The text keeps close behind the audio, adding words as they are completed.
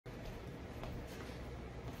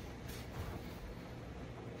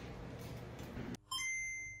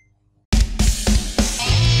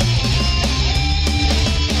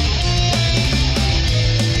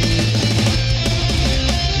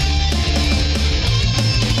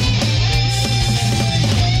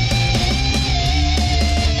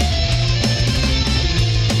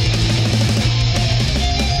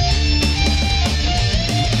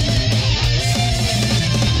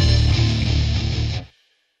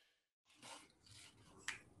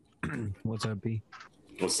What's up, B?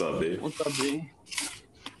 What's up, B? What's up, B?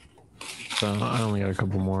 So I only got a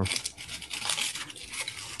couple more.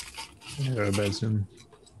 I gotta go to bed soon.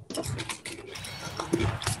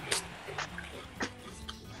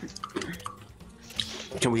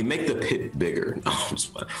 Can we make the pit bigger?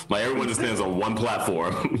 Like everyone just stands on one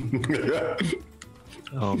platform.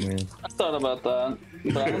 Oh man, I thought about that,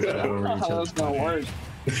 but I was like, I don't know how that's gonna work.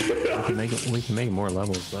 we can make more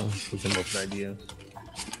levels though. We can look at ideas.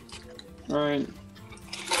 Right.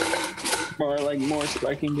 Or like more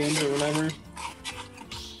striking games or whatever.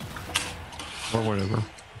 Or whatever.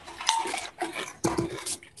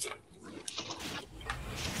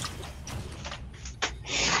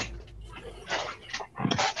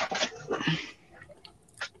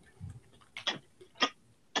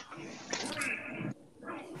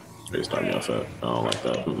 They start me off that. I don't like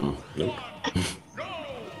that. Nope.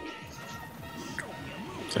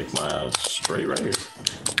 Take my ass straight right here.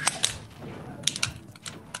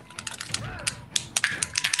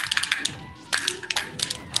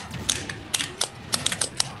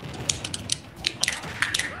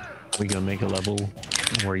 We gonna make a level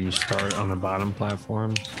where you start on the bottom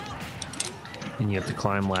platform and you have to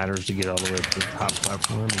climb ladders to get all the way to the top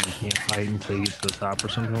platform, and you can't fight until you get to the top or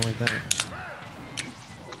something like that.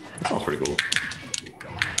 Oh, pretty cool.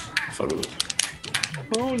 Fuck with it.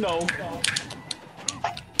 Oh no.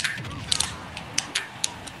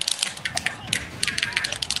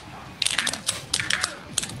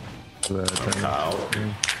 Kyle.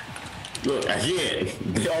 Look, again,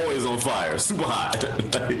 they always on fire. Super hot.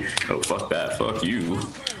 Oh, fuck that. Fuck you.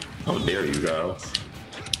 How dare you, Kyle?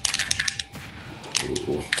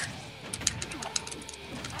 Ooh.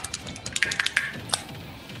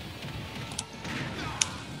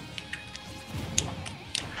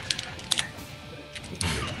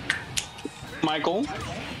 Michael.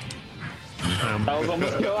 That was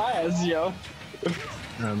almost your ass, yo.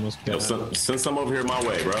 I almost Yo, got send some over here my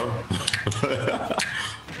way, bro.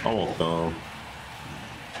 I want Oh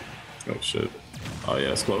shit. Oh yeah,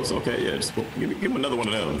 it's close. Okay, yeah, just give him another one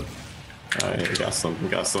of them. Alright, we got some.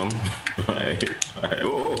 Alright.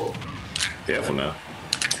 Whoa. Careful now.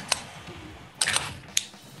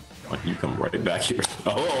 Like you come right back here.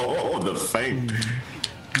 Oh, the feint.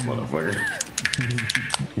 Motherfucker.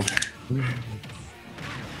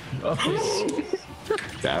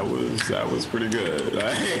 That was pretty good.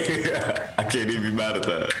 I can't even be mad at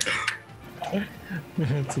that.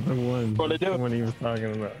 That's the one. What they do? The one he was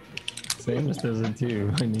talking about. Samus does it too.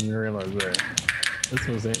 I didn't even realize that. This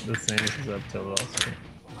was it. The Samus is up till also.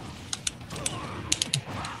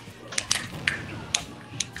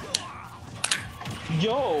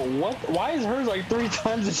 Yo, what? Why is hers like 3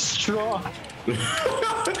 times as strong? You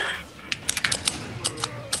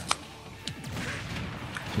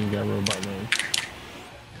got robot legs.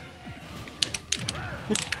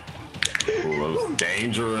 Ooh,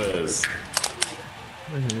 dangerous.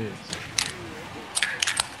 There it is.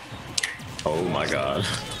 Oh my god.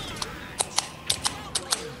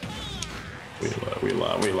 We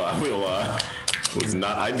lie. It was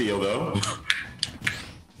not ideal though.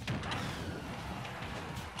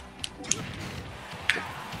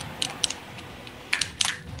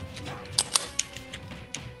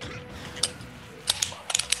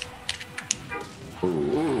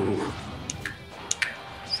 Ooh.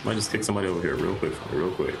 Might just kick somebody over here real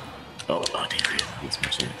quick. Oh damn it. That's my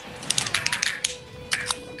chance.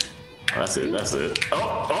 That's it.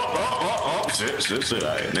 Oh, shit. All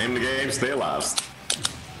right, name the game, stay alive.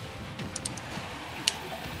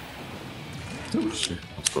 Oh, shit.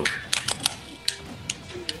 Let's go.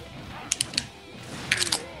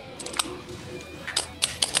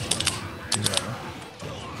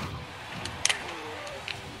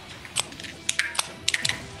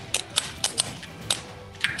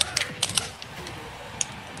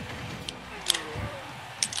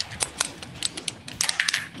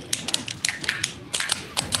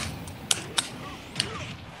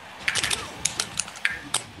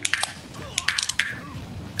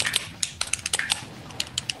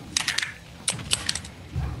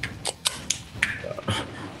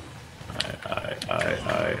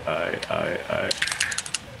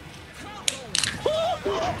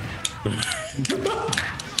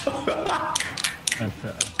 I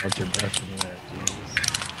felt your breath in there,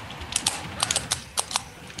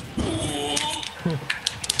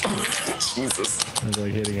 Jesus. I was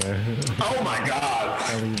like hitting a Oh my god.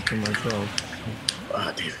 alley to myself.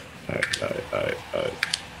 Ah, damn. Alright.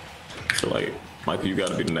 I feel like, Michael, you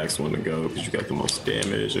gotta be the next one to go because you got the most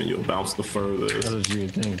damage and you'll bounce the furthest. That's what you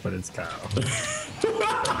would think, but it's Kyle.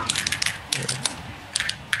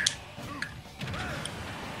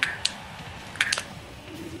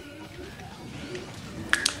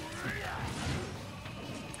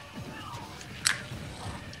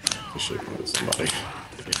 shit with somebody.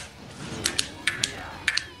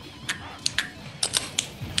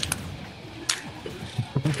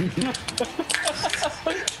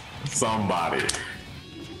 Somebody.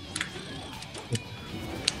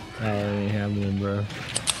 That ain't happening, bro.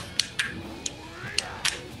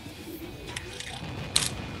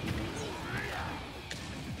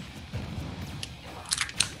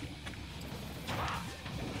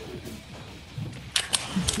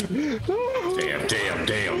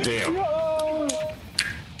 Damn.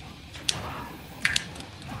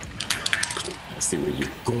 Let's see where you're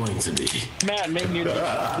going to be. Man, me and you did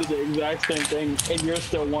the exact same thing, and you're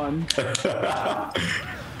still one. Yeah,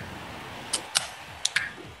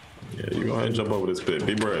 you go ahead and jump over this pit.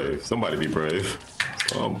 Be brave. Somebody be brave.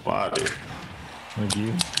 Somebody. Would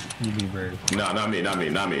you? You be brave. No, not me.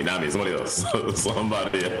 Somebody else.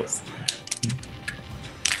 Somebody else.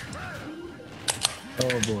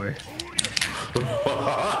 Oh boy.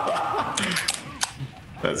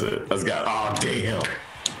 That's it. Let's go. Oh, damn.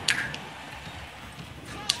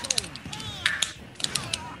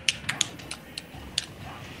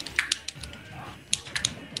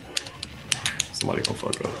 Somebody gonna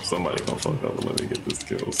fuck up. Let me get this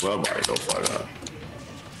kill. Somebody gonna fuck up.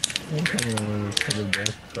 I'm coming over to the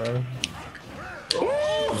death, bro.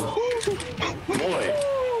 Boy.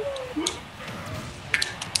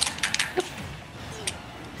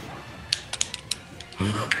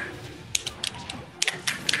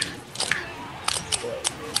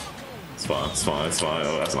 It's fine.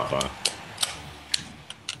 Oh, that's not fine.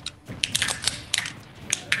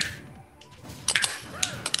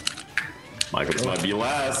 Michael, this might be your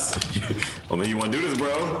last. Don't think you want to do this,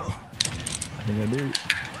 bro. I think I do.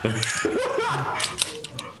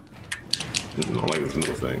 I don't like this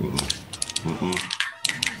middle thing.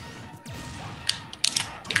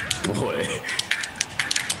 Boy.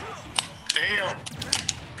 Damn.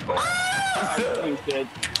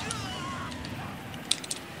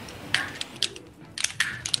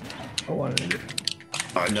 I wanted it.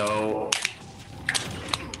 I know.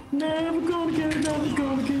 Never gonna get it.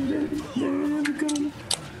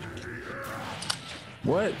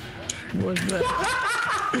 What? What's that?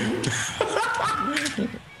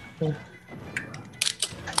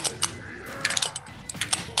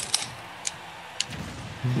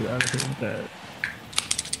 Get out of here with that.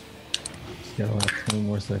 Just gotta last 20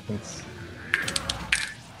 more seconds.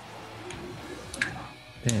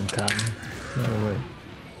 Damn, Cotton. No way.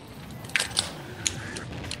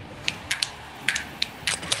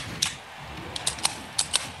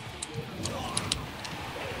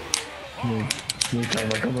 You talking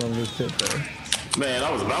about coming over this pit though. Man,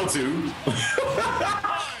 I was about to.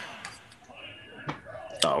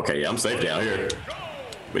 Oh, okay, yeah, I'm safe down here.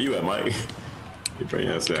 Where you at, Mike? You bring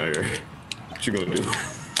your ass down here. What you gonna do?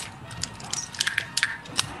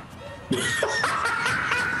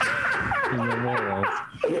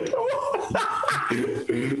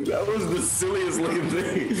 That was the silliest looking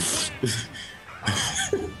thing.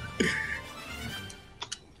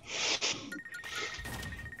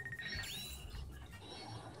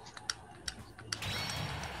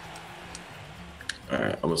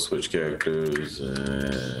 Alright, I'm gonna switch characters.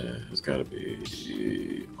 It's gotta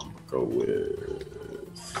be. I'm gonna go with.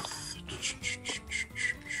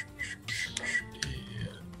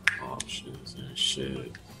 Yeah, options and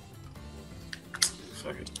shit.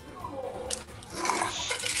 Fuck it.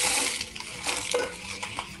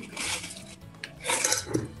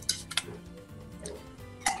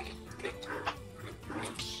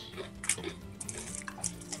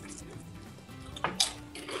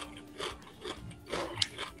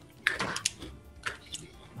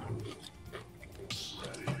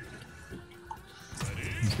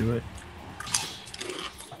 Let's do it.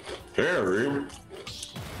 Terry.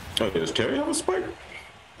 Oh, does Terry have a spike?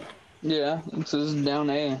 Yeah, it says down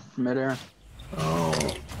A, midair.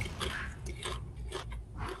 Oh.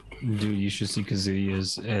 Dude, you should see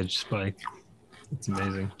Kazuya's edge spike. It's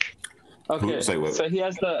amazing. Okay, Say what? so he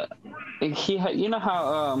has the, you know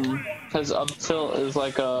how his up tilt is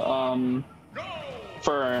like a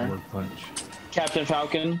for Work punch. Captain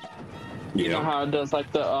Falcon. Yeah. You know how it does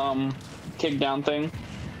like the kick down thing.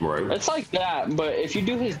 Right. It's like that, but if you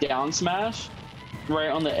do his down smash right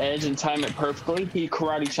on the edge and time it perfectly, he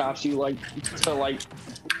karate chops you like to like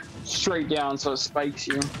straight down, so it spikes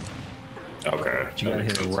you. Okay. You gotta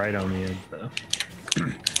hit it right on the edge though.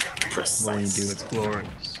 Precise. When you do, it's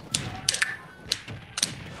glorious.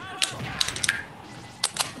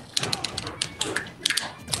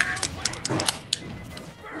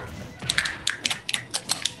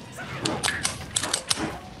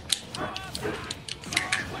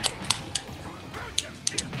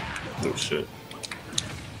 Oh shit.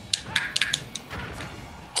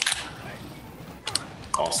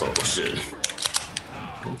 also shit.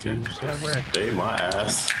 Okay, stay my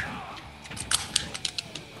ass.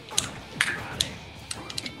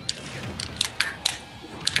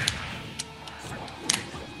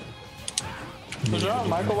 What's wrong,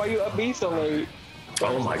 Michael? Why you up B so late?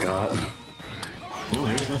 Oh my god. Well,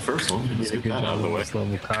 here's my first one. Let's get that out of the way. This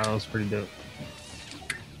level, Kyle's pretty dope.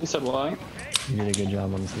 You said what? You did a good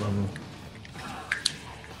job on this level.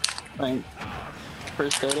 Thanks.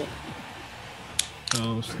 Appreciate it.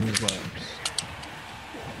 Oh, snooze labs.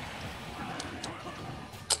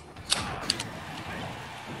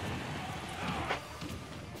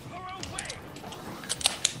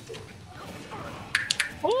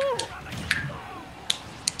 Woo!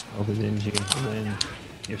 Oh, didn't you win?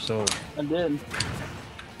 You're sold. I did.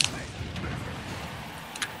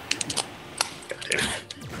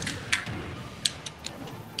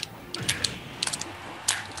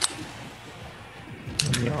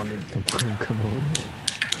 Y'all need to come over.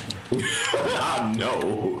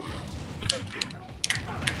 No.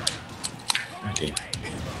 Okay.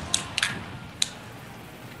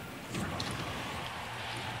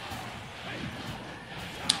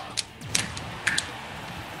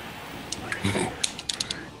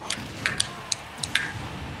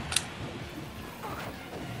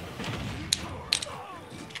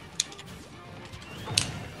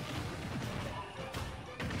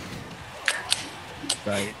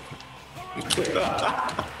 Right.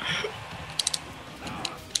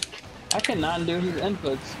 I cannot do his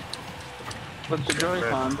inputs with the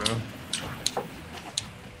Joy-Con.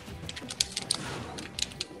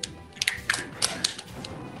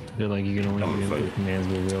 I feel like you can only do input commands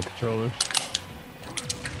with real controllers.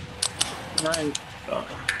 Right.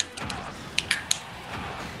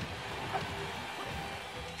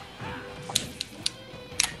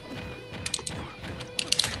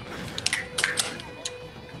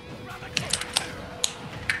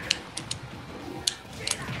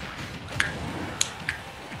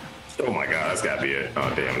 Oh my god, that's gotta be it.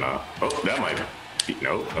 Oh damn, no. Oh, that might be.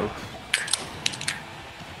 No. Oh.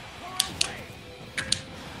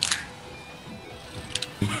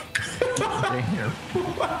 Damn.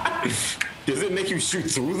 Does it make you shoot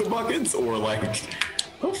through the buckets or like?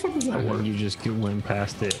 How the fuck does that work? You just went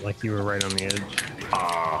past it like you were right on the edge.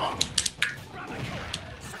 Ah.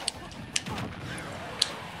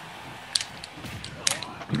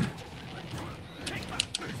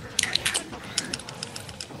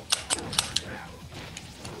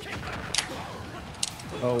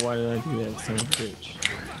 Oh, why did I do that, son of a bitch?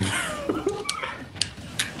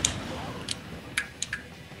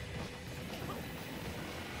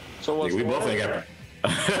 So what's We both ain't got.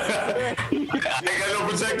 I ain't got no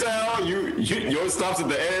projectile. Yours stops at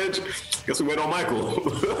the edge. Guess we wait on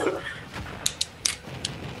Michael.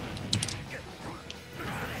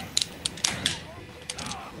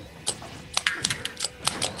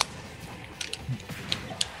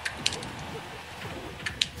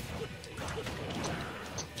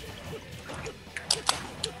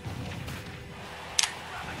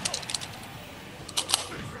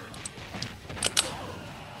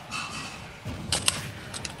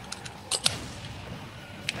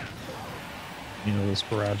 You know, the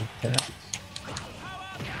sporadic attacks.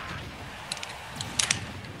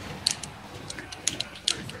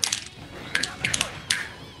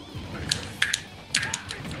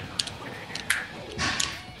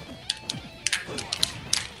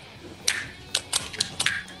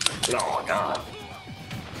 Oh my god.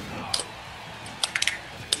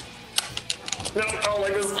 No, I don't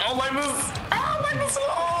like this. I don't like this. I don't like this at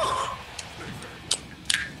all.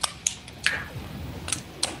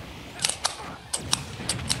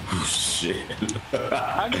 Oh, shit.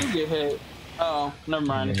 How did you get hit? Oh, never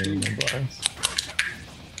mind. Yeah, no bars.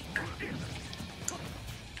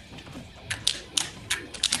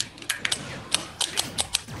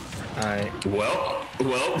 Alright, Well.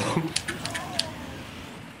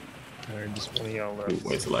 alright, just one of y'all left.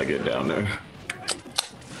 Wait till I get down there.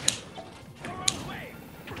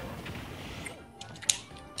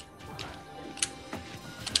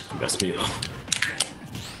 Mess me up.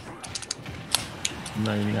 I'm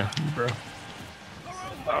not even after you, bro.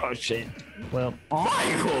 Oh shit. Well,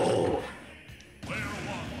 Michael!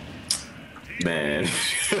 Man.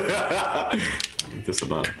 This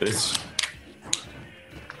about this.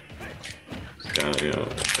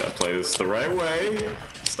 Gotta play this the right way.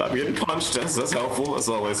 Stop getting punched. That's helpful. That's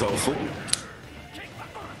always helpful.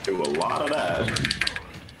 Do a lot of that.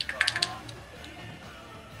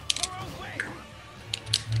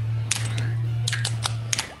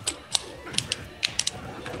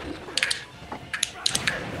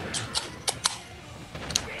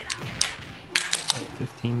 like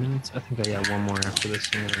 15 minutes. I think I got one more after this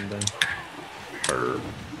thing and I'm done. Or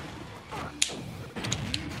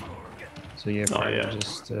So yeah, Oh, Friday, yeah.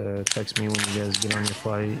 just text me when you guys get on your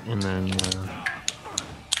flight, and then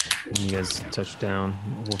when you guys touch down,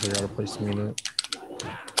 we'll figure out a place to meet up.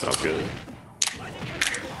 sounds good.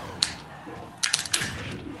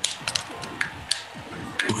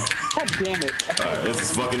 God damn it. Alright, this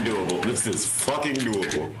is fucking doable. This is fucking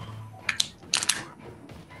doable.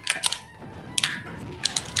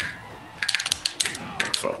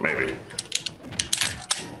 Fuck, maybe.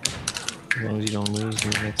 As long as you don't lose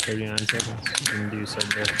in the next 39 seconds, you can do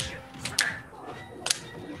sub death.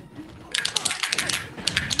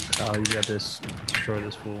 Oh, you got this. Destroy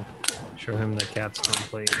this fool. Show him that cat's gonna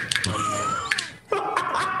play.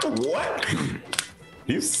 What?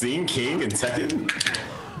 You've seen King and Tekken?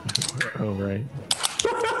 Oh, right.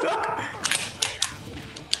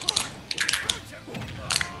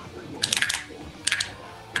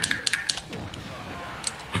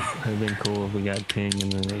 It'd been cool if we got King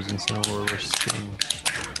and then there's Incineroar versus King.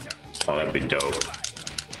 Oh, that'd be dope.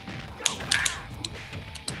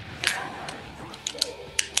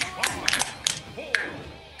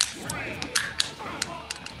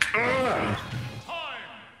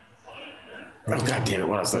 Oh, god damn it,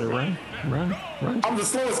 what else? Better run, run, run. I'm the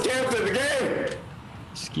slowest character in the game!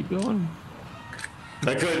 Just keep going.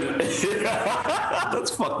 I couldn't.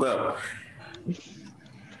 That's fucked up.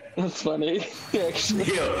 That's funny. Actually.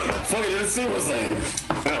 Yeah, fuck it, let's see what's saying.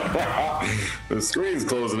 The screen's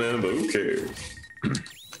closing in, but who cares?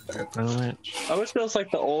 Final match. I wish it was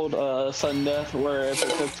like the old sudden death where if it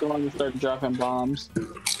took too long to start dropping bombs.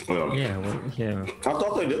 Well, Yeah, well, yeah. I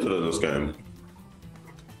thought they did it in this game.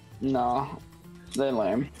 No. They're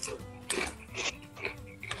lame. Here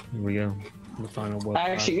we go. The final one.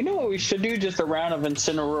 Actually, you know what we should do? Just a round of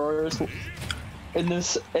Incineroars in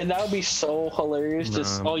this, and that would be so hilarious. No,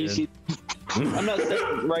 Just I'm all you good. see. I'm not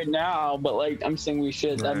saying right now, but like I'm saying we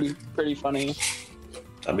should. That'd be pretty funny.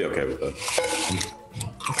 I'd be okay with that.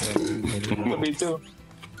 Would be too.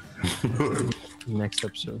 Next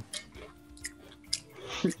episode.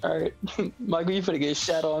 All right, Michael, you finna get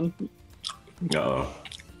shat on. Uh-oh.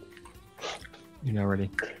 You're not ready.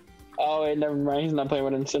 Oh wait, never mind. He's not playing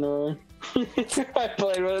with Incineroar. I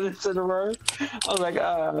played with Incineroar. I was like,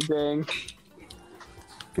 ah, dang.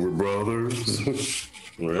 We're brothers.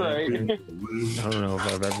 Right. I don't know if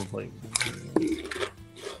I've ever played.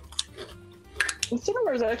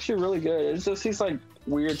 Incineroar is actually really good. It's just he's like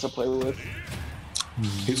weird to play with.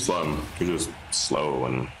 He's fun. He's just slow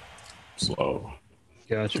and slow.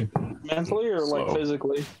 Gotcha. Mentally or like Slow.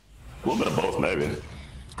 physically? A little bit of both, maybe.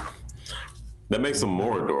 That makes him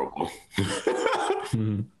more adorable. He's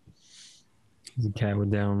a cat with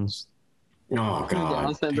downs. Oh Down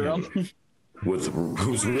god. syndrome. With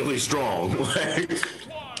who's really strong. Like,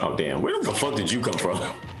 oh damn, where the fuck did you come from?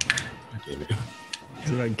 See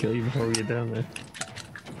if I can kill you before we get down there.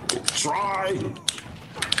 Try.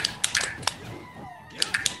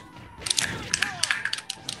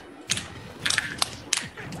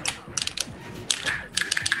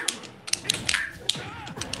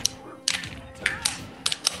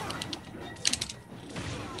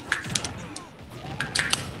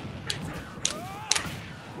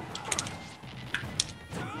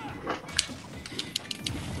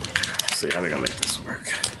 See, I think I'll make this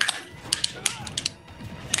work.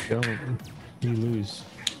 Go. You lose.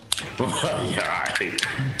 Yeah, alright.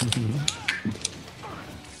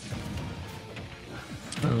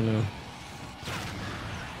 I don't know.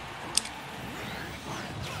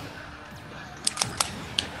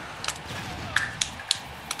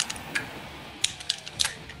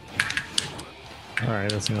 Alright,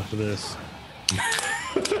 that's enough of this.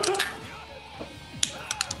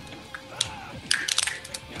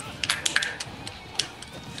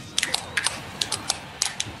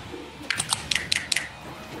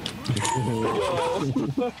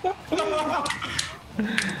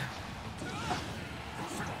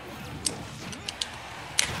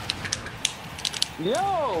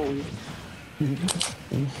 Yo!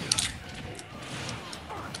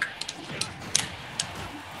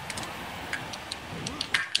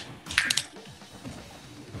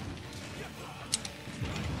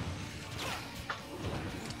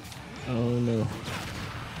 Oh no.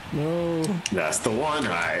 No. That's the one,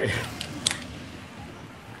 right?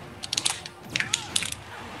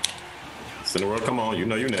 Cineworld, come on, you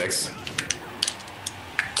know you next.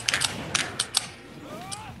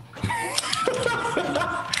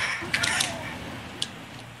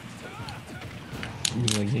 You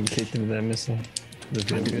like getting kicked into that missile? Does it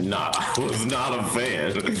feel good? Nah, I was not a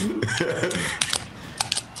fan.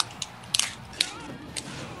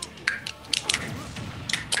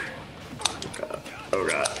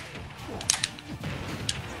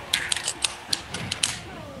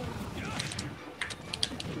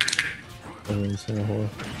 haven't seen a whore.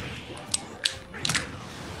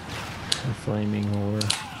 A flaming whore.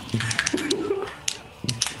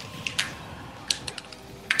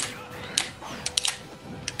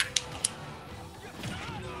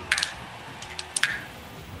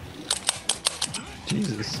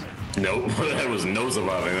 Jesus. Nope, there was no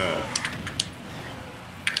surviving that.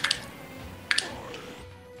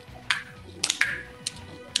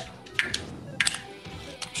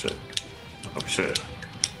 Shit. Oh shit.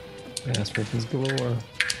 Ass weapons galore.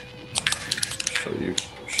 Show you.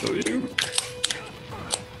 Show you.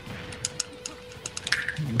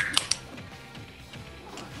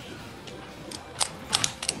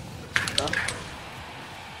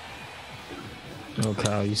 Oh,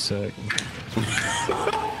 Kyle, you suck.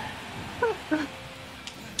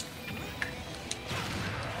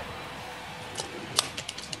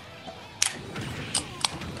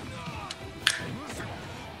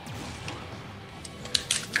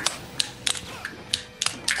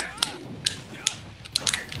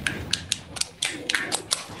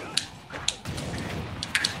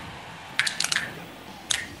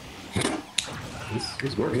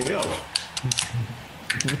 It's working out.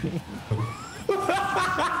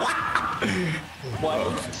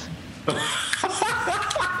 What?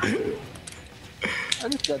 I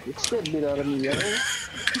just got the shit beat out of me, yo.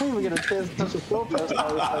 I'm even gonna test such a slow pass.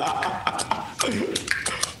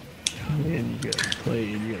 Man, you got played.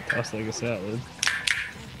 You got tossed like a salad.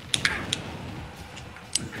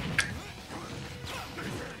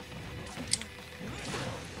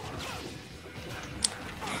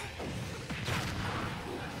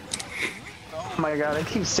 Oh my god, I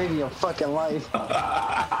keep saving your fucking life.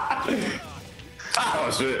 Oh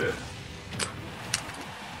shit.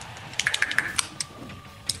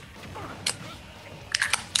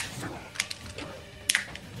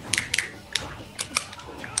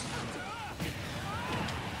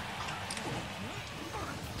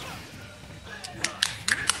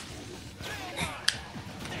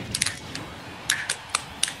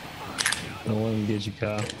 I want to get you,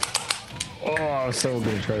 Kyle. Oh, I was so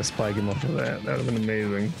gonna try to spike him off of that. That would have been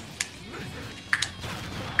amazing.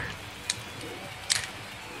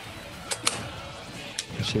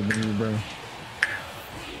 Shit, you, bro.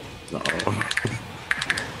 No. I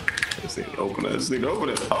just need to open it. I just need to open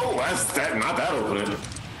it. Oh, that's that. Not that opening.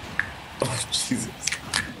 Oh, Jesus.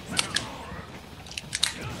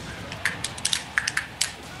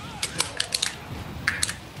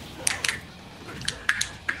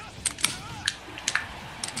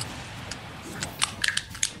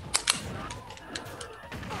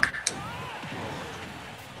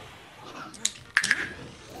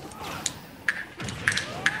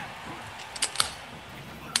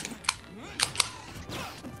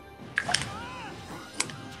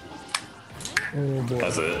 Oh boy.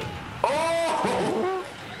 That's it. Oh!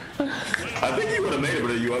 I think you would have made it,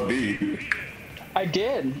 but you up B. I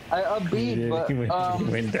did. I upbeat, Yeah, but he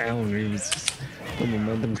went down. He was just, the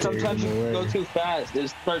momentum carried sometimes him you away. go too fast.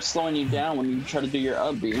 It starts slowing you down when you try to do your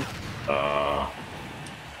upbeat. Oh,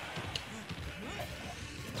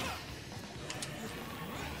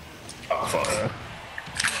 fuck.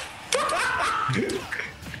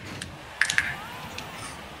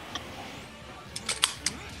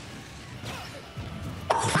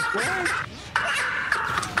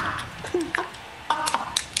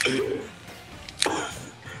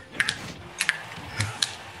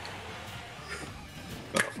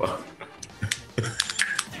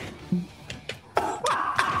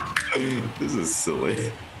 This is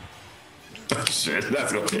silly. Oh, shit,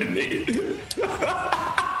 that's gonna hit me.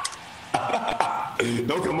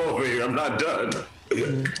 Don't come over here, I'm not done.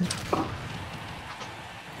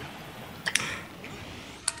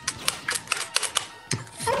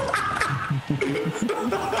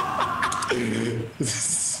 This is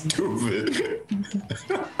stupid.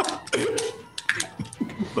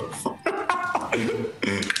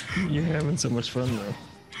 You're having so much fun though.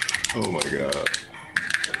 Oh my god.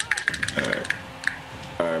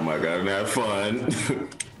 Alright, my god, have fun.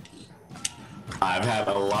 I've had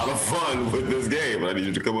a lot of fun with this game. I need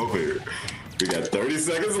you to come over here. We got 30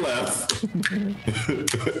 seconds left.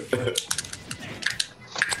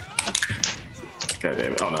 God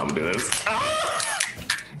damn it. Oh no, I'm gonna do this. Ah!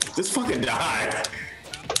 Just fucking die.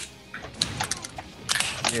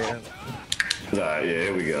 Yeah. Alright, yeah,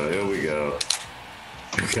 here we go. Here we go.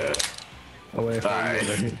 Okay. Oh wait,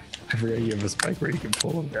 Alright. I forgot you have a spike where you can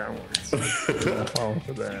pull them downwards. I'm not falling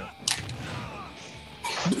for that.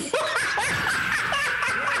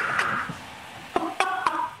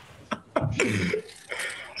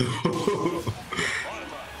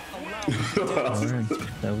 Alright,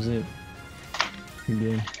 that was it. Good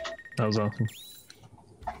game. That was awesome.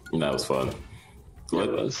 That was fun.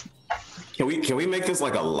 It was. Can we make this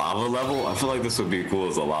like a lava level? I feel like this would be cool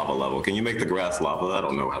as a lava level. Can you make the grass lava? I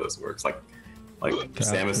don't know how this works. Like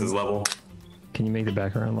Samus's level. Can you make the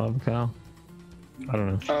background lava, Kyle? I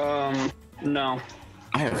don't know. No.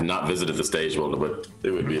 I have not visited the stage builder, but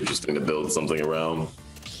it would be interesting to build something around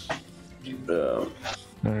All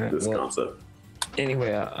right. this Well, concept.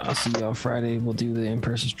 anyway, I'll see y'all Friday. We'll do the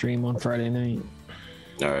in-person stream on Friday night.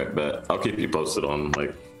 All right, but I'll keep you posted on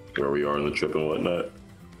like where we are on the trip and whatnot.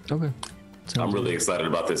 Okay. I'm really excited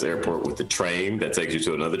about this airport with the train that takes you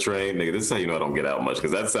to another train. Nigga, this is how you know I don't get out much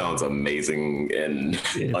because that sounds amazing and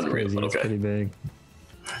It's unreal. crazy. But It's okay. pretty big.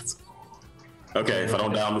 Okay, if I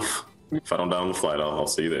don't down the flight, I'll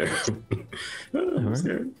see you there. I'm right.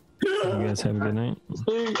 scared. You guys have a good night.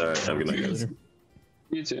 All right, have a good night, guys.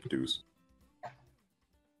 You too. Deuce.